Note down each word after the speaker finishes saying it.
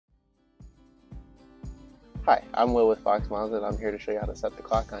Hi, I'm Will with Fox Mazda, and I'm here to show you how to set the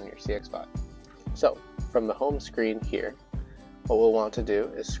clock on your CX-5. So, from the home screen here, what we'll want to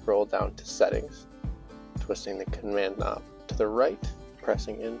do is scroll down to Settings, twisting the command knob to the right,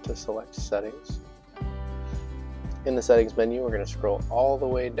 pressing in to select Settings. In the Settings menu, we're going to scroll all the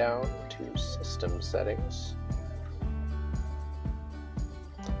way down to System Settings.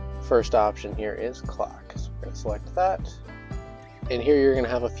 First option here is Clock, so we're going to select that. And here you're going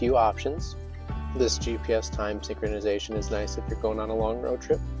to have a few options. This GPS time synchronization is nice if you're going on a long road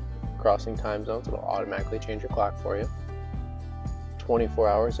trip. Crossing time zones, it'll automatically change your clock for you. 24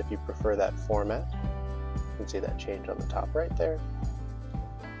 hours if you prefer that format. You can see that change on the top right there.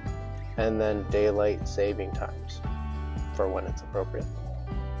 And then daylight saving times for when it's appropriate.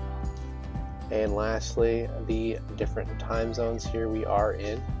 And lastly, the different time zones. Here we are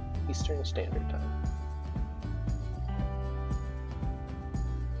in Eastern Standard Time.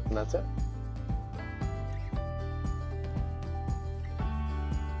 And that's it.